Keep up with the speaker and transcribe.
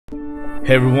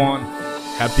Hey everyone,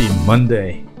 happy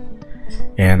Monday,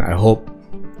 and I hope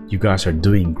you guys are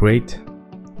doing great.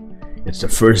 It's the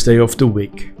first day of the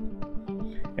week,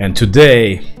 and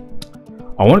today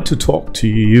I wanted to talk to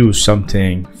you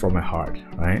something from my heart,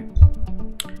 right?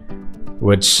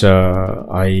 Which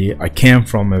I came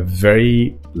from a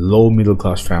very low middle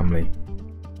class family.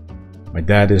 My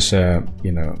dad is a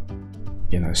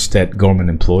state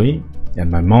government employee, and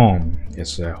my mom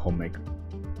is a homemaker.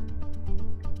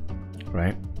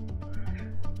 Right?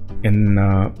 And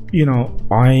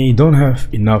I don't have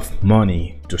enough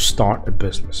money to start a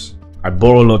business. I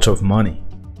borrow lots of money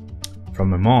from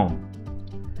my mom,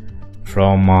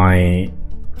 from my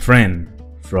friend,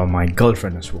 from my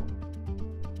girlfriend as well.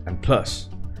 And plus,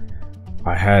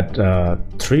 I had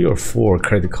 3 or 4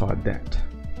 credit card debt,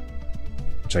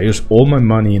 which I used all my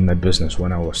money in my business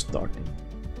when I was starting.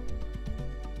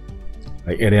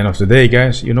 Like at the end of the day,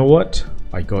 guys, you know what?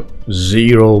 I got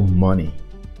 0 money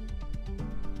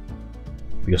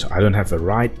because I don't have the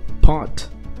right path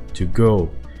to go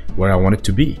where I want it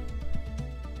to be,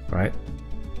 right?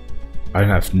 I don't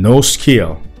have no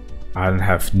skill. I don't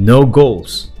have no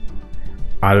goals.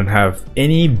 I don't have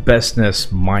any business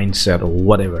mindset or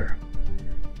whatever.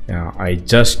 I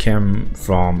just came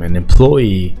from an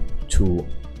employee to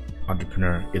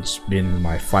entrepreneur. It's been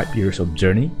my 5 years of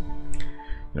journey.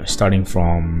 Starting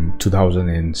from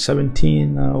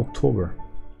 2017 October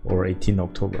or 18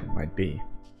 October might be,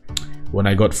 when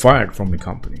I got fired from the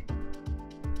company,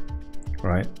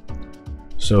 right?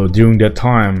 So during that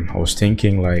time I was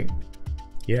thinking like,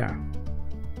 yeah,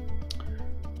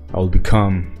 I will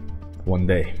become one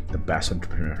day the best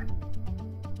entrepreneur.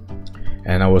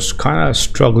 And I was kind of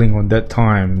struggling on that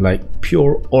time, like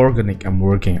pure organic. I'm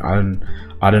working, I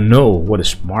don't know what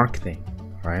is marketing,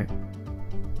 right?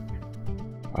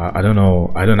 I don't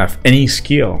know. I don't have any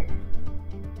skill.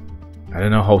 I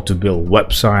don't know how to build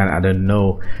website. I don't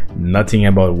know nothing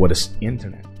about what is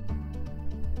internet.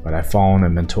 But I found a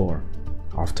mentor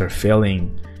after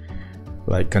failing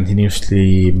like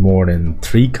continuously more than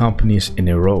 3 companies in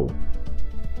a row.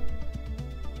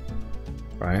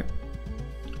 Right?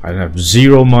 I have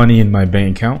 0 money in my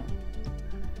bank account.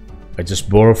 I just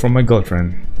borrow from my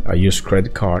girlfriend. I use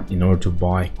credit card in order to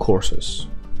buy courses.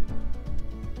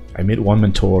 I met one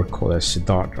mentor called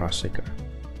Siddharth Rasekar,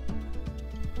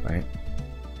 right?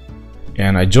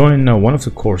 And I joined one of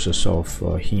the courses of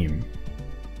him.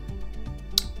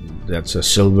 That's a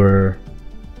silver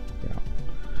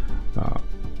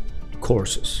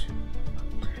courses.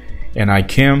 And I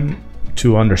came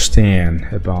to understand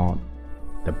about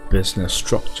the business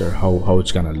structure, how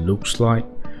it's gonna look like,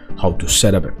 how to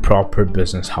set up a proper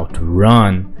business, how to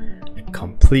run a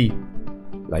complete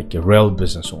like a real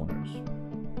business owner.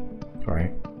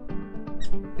 Right?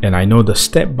 And I know the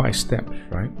step by step,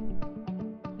 right?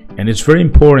 And it's very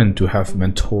important to have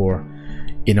mentor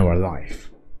in our life.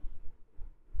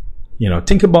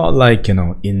 Think about like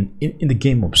in the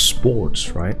game of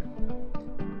sports, right?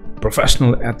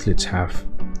 Professional athletes have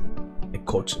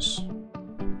coaches.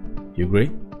 You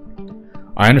agree?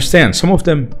 I understand some of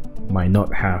them might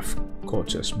not have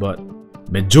coaches, but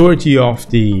majority of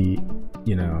the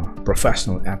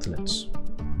professional athletes,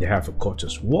 they have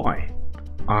coaches. Why?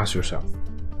 Ask yourself,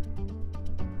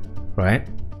 right?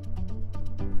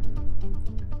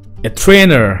 A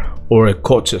trainer or a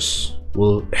coaches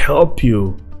will help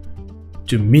you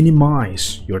to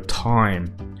minimize your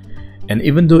time, and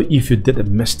even though if you did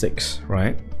mistakes,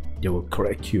 right, they will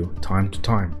correct you time to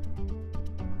time,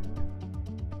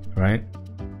 right?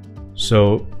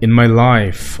 So in my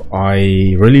life,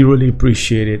 I really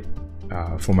appreciate it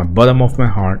from the bottom of my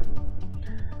heart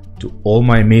to all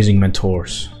my amazing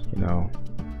mentors.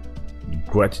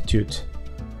 Gratitude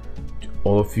to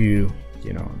all of you.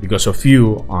 Because of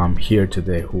you, I'm here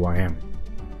today who I am,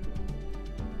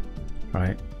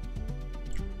 right?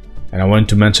 And I want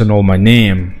to mention all my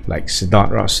name, like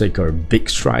Siddharth Rasekar, Big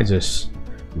Strides,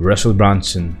 Russell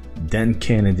Brunson, Dan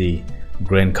Kennedy,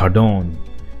 Grant Cardone,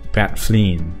 Pat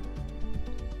Flynn,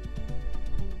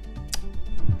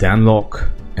 Dan Locke,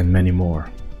 and many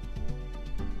more.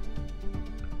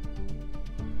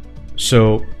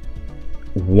 So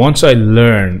once I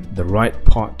learned the right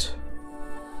path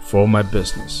for my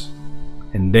business,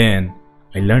 and then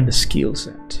I learned the skill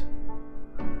set.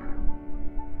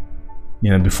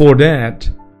 Before that,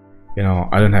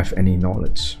 I don't have any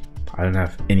knowledge. I don't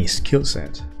have any skill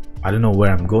set. I don't know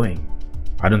where I'm going.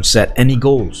 I don't set any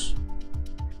goals.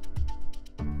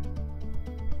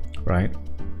 Right?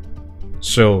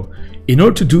 So in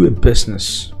order to do a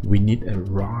business, we need a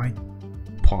right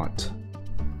path,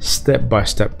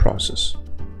 step-by-step process.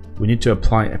 We need to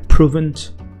apply a proven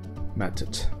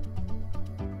method.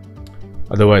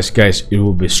 Otherwise, guys, it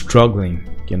will be struggling.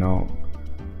 You know,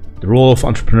 the role of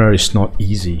entrepreneur is not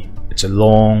easy. It's a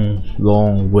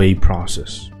long way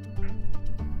process,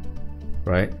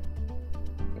 right?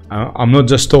 I'm not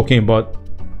just talking about,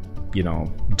 you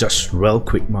know, just real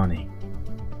quick money.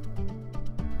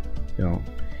 You know,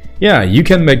 yeah, you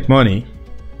can make money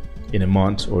in a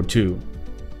month or two,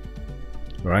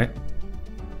 right?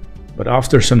 But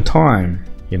after some time,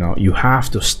 you know, you have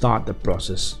to start the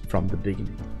process from the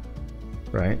beginning,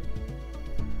 right?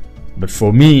 But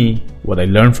for me, what I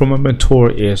learned from a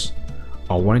mentor is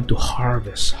I wanted to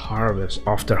harvest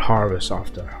after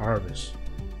harvest,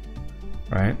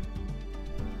 right?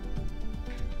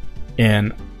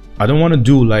 And I don't want to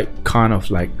do like kind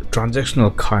of like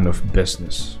transactional kind of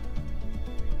business.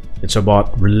 It's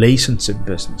about relationship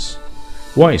business.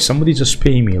 Why? Somebody just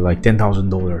pay me like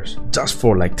 $10,000 just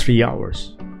for like 3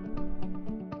 hours.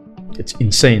 It's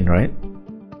insane, right?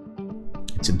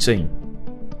 It's insane.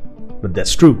 But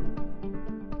that's true.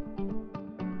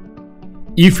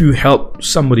 If you help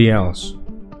somebody else,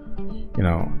 you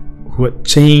know, who had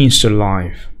changed their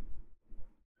life,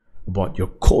 about your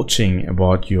coaching,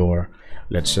 about your,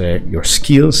 let's say, your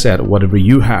skill set, whatever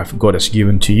you have, God has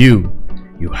given to you,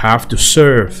 you have to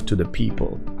serve to the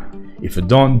people. If you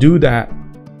don't do that,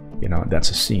 you know, that's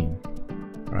a sin,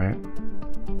 right?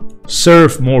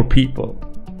 Serve more people.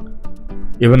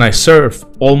 Even I serve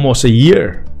almost a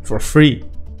year for free.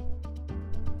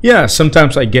 Yeah,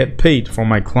 sometimes I get paid for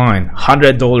my client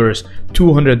 $100,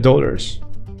 $200,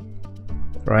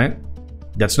 right?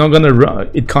 That's not gonna run,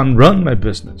 it can't run my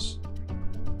business,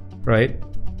 right?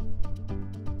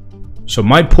 So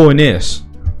my point is,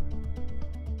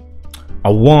 I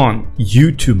want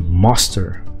you to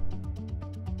master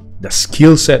the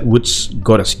skill set which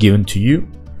God has given to you,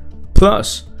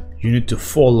 plus you need to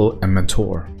follow a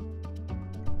mentor,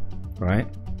 right?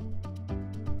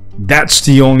 That's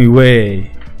the only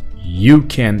way you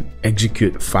can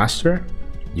execute faster.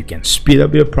 You can speed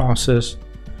up your process.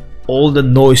 All the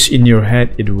noise in your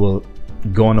head, it will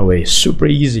go away super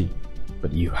easy.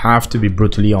 But you have to be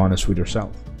brutally honest with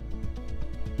yourself.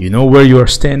 You know where you are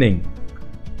standing,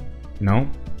 you know,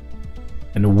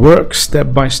 and work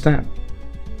step by step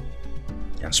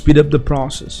and speed up the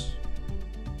process,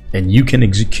 and you can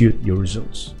execute your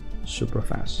results super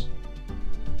fast,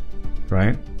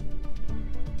 right?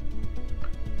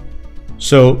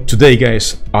 So today,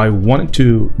 guys, I wanted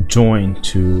to join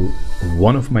to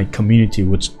one of my community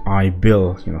which I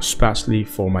built, you know, especially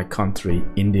for my country,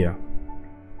 India.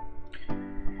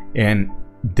 And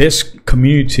this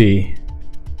community,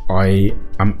 I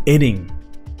am aiding,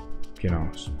 you know,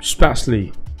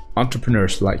 especially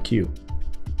entrepreneurs like you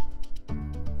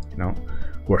know,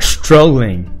 who are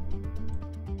struggling,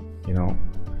 you know,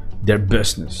 their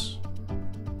business.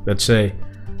 Let's say,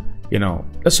 you know,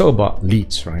 let's talk about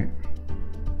leads, right?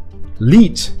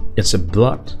 Leads, it's a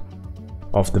blood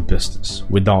of the business.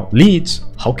 Without leads,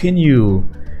 how can you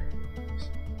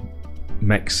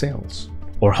make sales?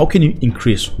 Or how can you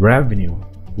increase revenue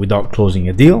without closing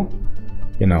a deal?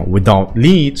 You know, without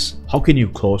leads, how can you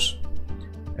close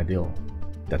a deal?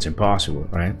 That's impossible,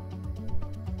 right?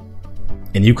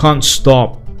 And you can't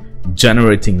stop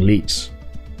generating leads.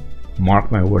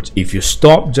 Mark my words, if you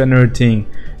stop generating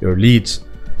your leads,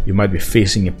 you might be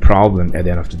facing a problem at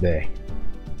the end of the day.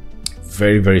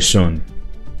 Very soon.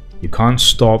 You can't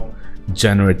stop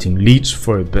generating leads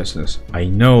for your business. I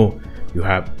know you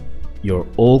have your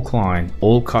old client,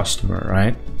 old customer,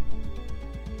 right?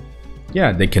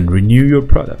 Yeah, they can renew your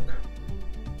product.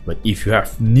 But if you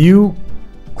have new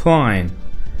client,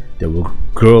 they will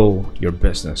grow your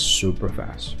business super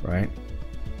fast, right?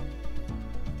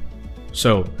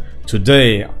 So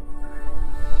today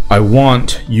I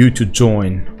want you to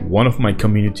join one of my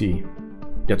community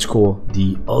that's called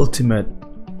the Ultimate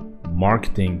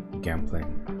Marketing Game Plan.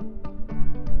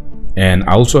 And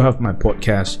I also have my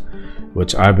podcast,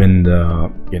 which I've been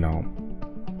you know,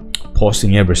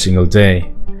 posting every single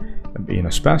day, you know,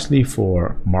 especially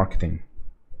for marketing,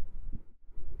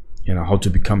 you know, how to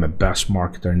become a best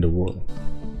marketer in the world,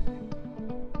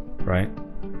 right?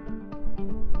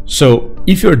 So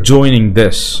if you're joining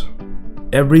this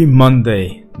every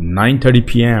Monday 9:30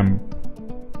 p.m.,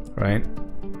 right,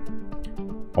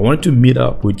 I wanted to meet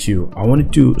up with you. I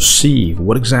wanted to see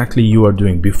what exactly you are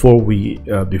doing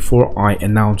before I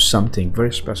announce something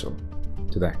very special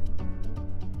today,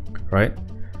 right?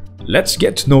 Let's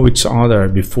get to know each other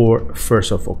before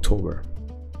 1st of October,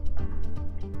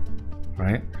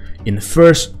 right? In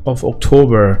 1st of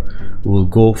October, we'll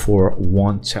go for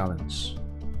one challenge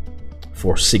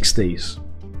for 6 days,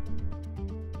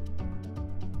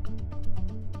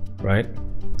 right?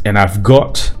 And I've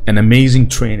got an amazing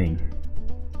training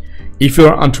If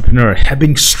you're an entrepreneur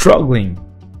having struggling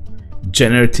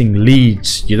generating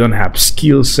leads, you don't have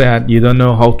skill set, you don't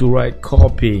know how to write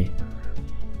copy,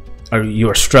 or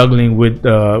you're struggling with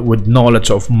knowledge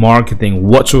of marketing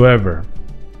whatsoever,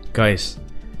 guys,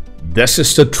 this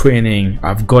is the training.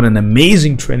 I've got an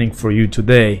amazing training for you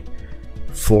today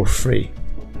for free.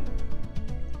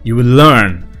 You will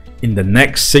learn in the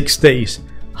next 6 days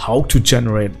how to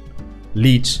generate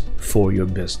leads for your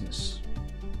business.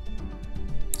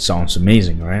 Sounds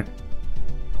amazing, right?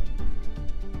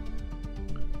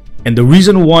 And the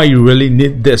reason why you really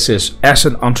need this is, as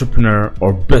an entrepreneur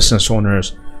or business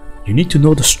owners, you need to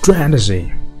know the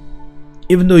strategy.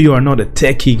 Even though you are not a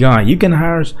techie guy, you can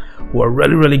hire who are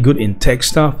really good in tech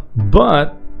stuff,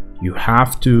 but you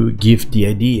have to give the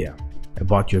idea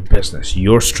about your business,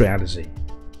 your strategy,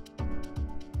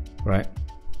 right?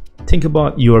 Think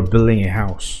about you're building a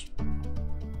house,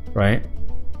 right?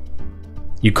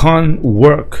 You can't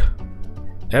work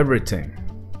everything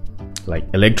like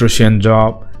electrician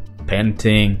job,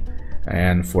 painting,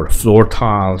 and for floor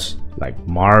tiles like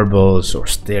marbles or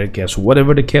staircase,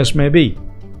 whatever the case may be.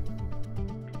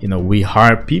 You know, we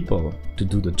hire people to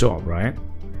do the job, right?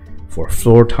 For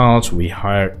floor tiles, we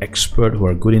hire experts who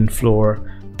are good in floor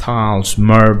tiles,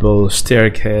 marble,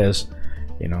 staircase,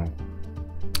 you know,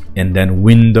 and then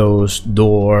windows,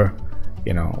 door,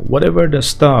 you know, whatever the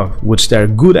stuff which they're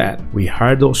good at, we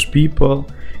hire those people,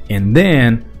 and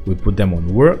then we put them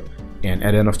on work. And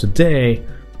at the end of the day,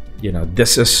 you know,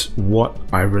 this is what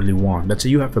I really want. Let's say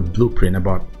you have a blueprint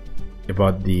about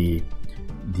the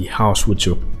house which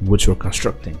you're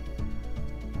constructing,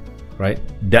 right?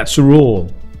 That's the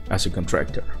role as a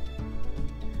contractor.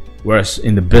 Whereas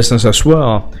in the business as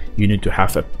well, you need to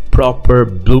have a proper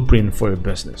blueprint for your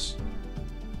business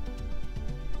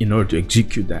in order to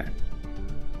execute that.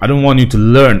 I don't want you to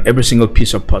learn every single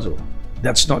piece of puzzle.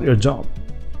 That's not your job.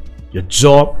 Your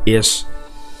job is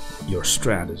your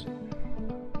strategy,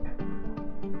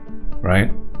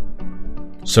 right?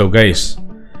 So guys,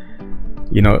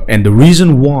 you know, and the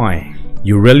reason why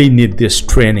you really need this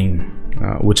training,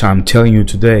 which I'm telling you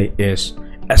today, is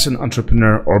as an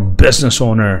entrepreneur or business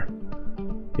owner,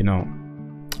 you know,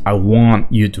 I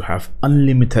want you to have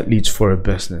unlimited leads for a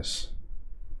business,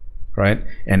 right?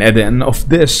 And at the end of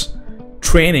this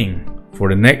training for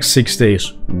the next 6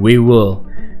 days, we will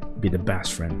be the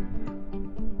best friend.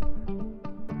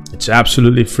 It's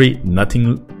absolutely free,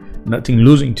 nothing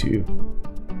losing to you,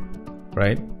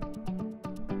 right?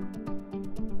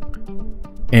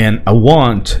 And I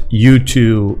want you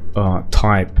to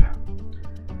type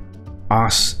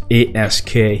ask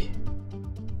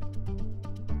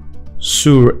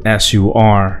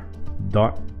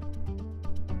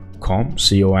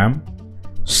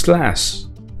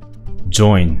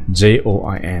sur.com/join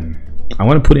JOIN. I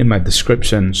want to put in my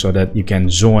description so that you can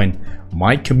join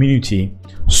my community,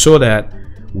 so that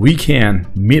we can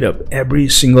meet up every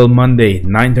single Monday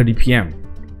 9:30 p.m.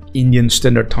 Indian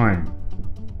Standard Time.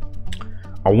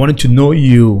 I wanted to know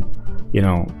you, you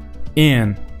know,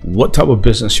 and what type of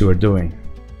business you are doing.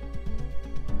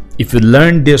 If you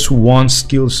learn this one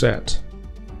skill set,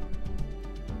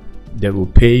 that will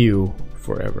pay you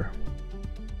forever.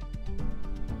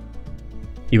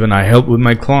 Even I help with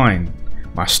my client,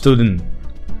 my student,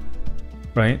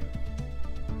 right?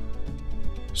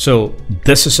 So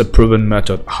this is a proven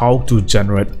method how to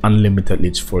generate unlimited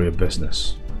leads for your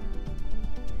business,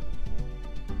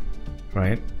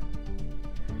 right?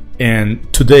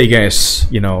 And today, guys,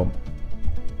 you know,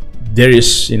 there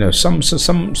is, you know, some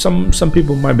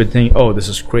people might be thinking, oh, this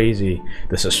is crazy,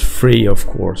 this is free, of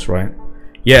course, right?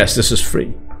 Yes, this is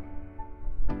free.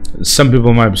 Some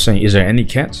people might be saying, is there any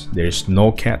catch? There is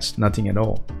no catch, nothing at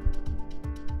all.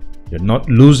 You're not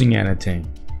losing anything,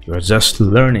 you're just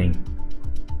learning,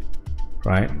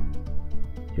 right?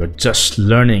 You're just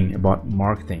learning about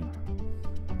marketing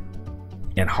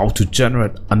and how to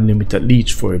generate unlimited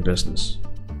leads for your business,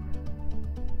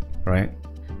 right?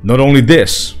 Not only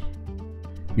this,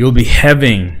 you'll be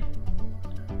having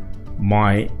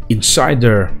my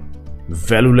insider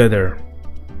value ladder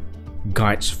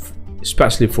guides,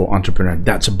 especially for entrepreneurs.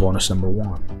 That's a bonus number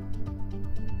 1.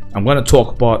 I'm going to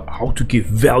talk about how to give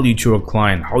value to your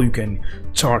client, how you can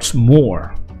charge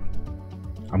more.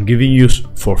 I'm giving you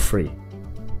for free.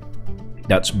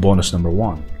 That's bonus number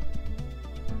 1.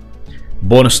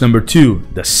 Bonus number 2,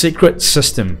 the secret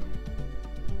system,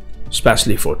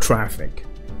 especially for traffic.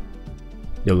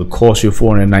 It will cost you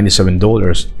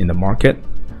 $497 in the market,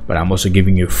 but I'm also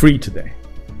giving you free today.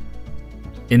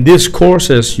 In these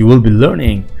courses, you will be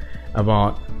learning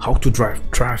about how to drive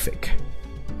traffic,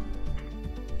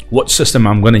 what system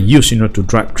I'm going to use in order to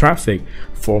drive traffic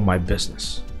for my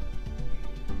business.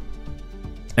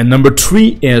 And number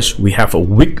 3 is we have a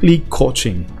weekly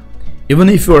coaching. Even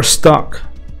if you are stuck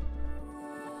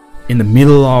in the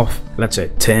middle of, let's say,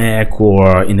 tech,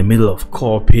 or in the middle of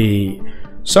copy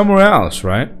somewhere else,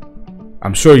 right?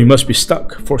 I'm sure you must be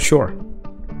stuck for sure.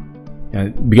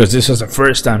 And because this is the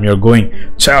first time you're going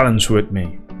challenge with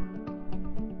me,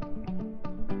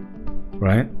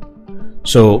 right?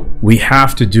 So we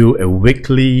have to do a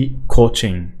weekly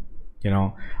coaching. You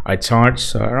know, I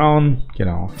charge around, you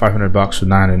know, $500 to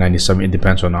 $997. It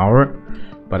depends on hour,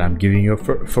 but I'm giving you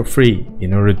for free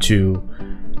in order to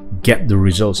get the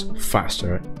results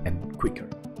faster and quicker.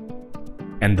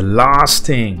 And the last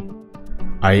thing,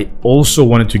 I also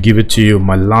wanted to give it to you,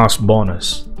 my last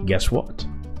bonus. Guess what?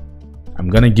 I'm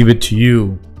gonna give it to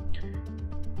you,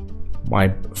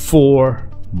 my 4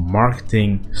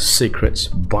 marketing secrets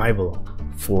Bible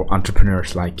for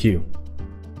entrepreneurs like you,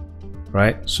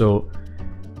 right? So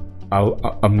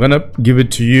I'm gonna give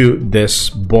it to you, this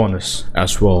bonus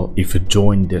as well, if you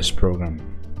join this program,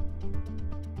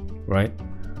 right?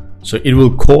 So it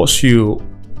will cost you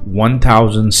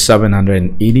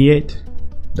 $1,788,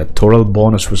 the total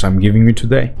bonus which I'm giving you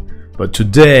today. But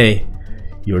today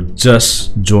you're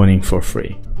just joining for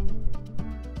free.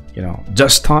 You know,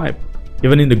 just type,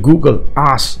 even in the Google,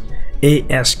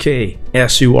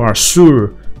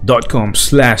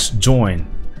 asksur.com/join,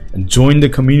 and join the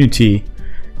community.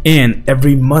 And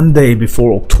every Monday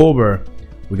before October,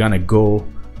 we're gonna go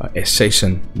a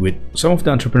session with some of the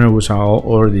entrepreneurs who are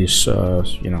already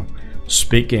you know,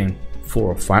 speaking 4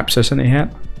 or 5 sessions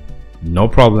ahead. No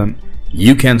problem,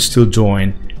 you can still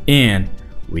join and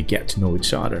we get to know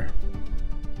each other.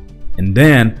 And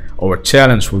then our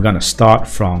challenge, we're gonna start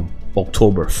from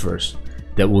October 1st.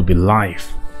 That will be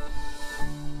live,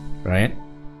 right?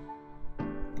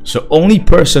 So only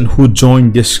person who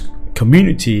joined this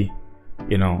community,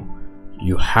 you know,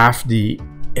 you have the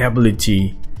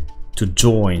ability to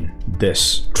join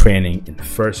this training in the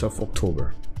 1st of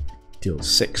October till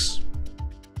 6th.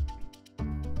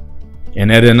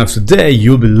 And at the end of the day,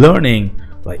 you'll be learning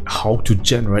like how to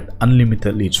generate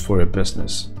unlimited leads for your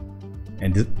business.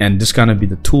 And this gonna be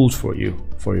the tools for you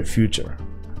for your future,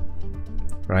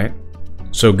 right?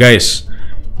 So guys,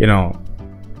 you know,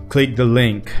 click the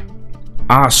link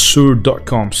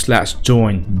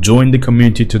asksur.com/join. Join the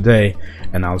community today,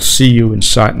 and I'll see you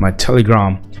inside my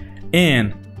Telegram,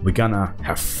 and we're gonna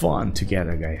have fun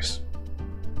together, guys,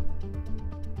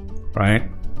 right?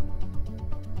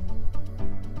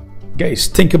 Guys,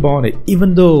 think about it.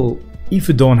 Even though if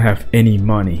you don't have any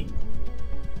money,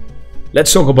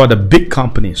 let's talk about the big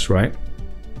companies, right?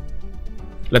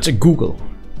 Let's say Google,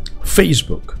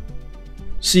 Facebook,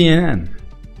 CNN,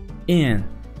 and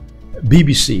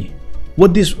BBC.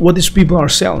 What these people are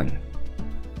selling?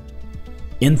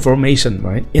 Information,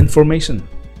 right? Information.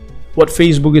 What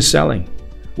Facebook is selling,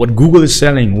 what Google is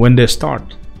selling when they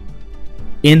start.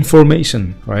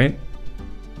 Information, right?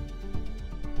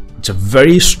 It's a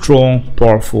very strong,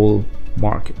 powerful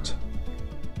market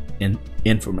in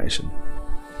information,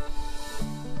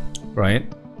 right?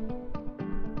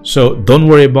 So don't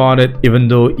worry about it. Even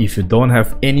though if you don't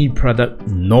have any product,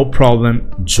 no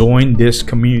problem, join this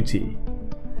community.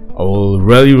 I will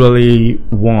really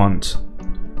want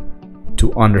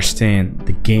to understand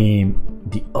the game,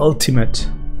 the ultimate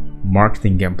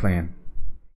marketing game plan,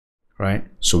 right?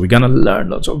 So we're gonna learn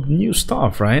lots of new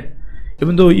stuff, right?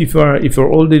 Even though if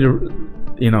you're already,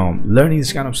 you know, learning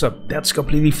this kind of stuff, that's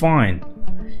completely fine.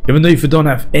 Even though if you don't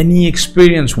have any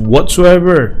experience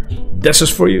whatsoever, this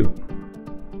is for you.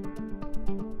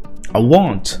 I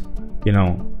want, you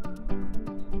know,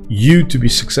 you to be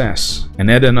success,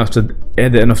 and at the end of the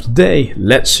day,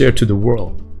 let's share to the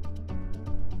world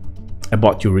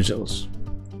about your results,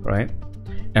 right?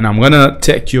 And I'm gonna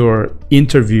take your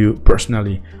interview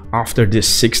personally after this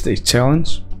 6-day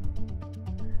challenge.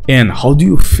 And how do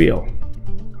you feel,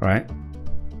 right?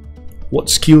 What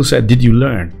skill set did you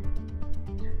learn,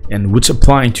 and which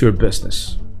applying to your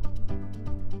business?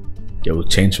 It will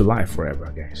change your life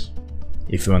forever, guys,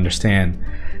 if you understand,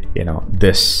 you know,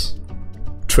 this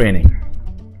training,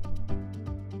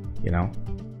 you know.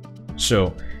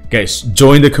 So guys,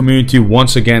 join the community.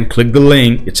 Once again, click the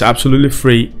link, it's absolutely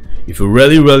free. If you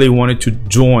really wanted to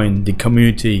join the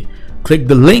community, click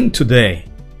the link today,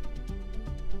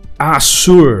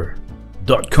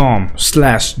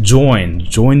 asksur.com/join.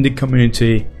 Join the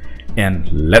community and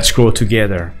let's grow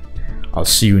together. I'll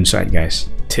see you inside, guys.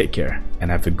 Take care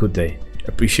and have a good day.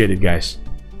 Appreciate it, guys.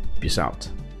 Peace out.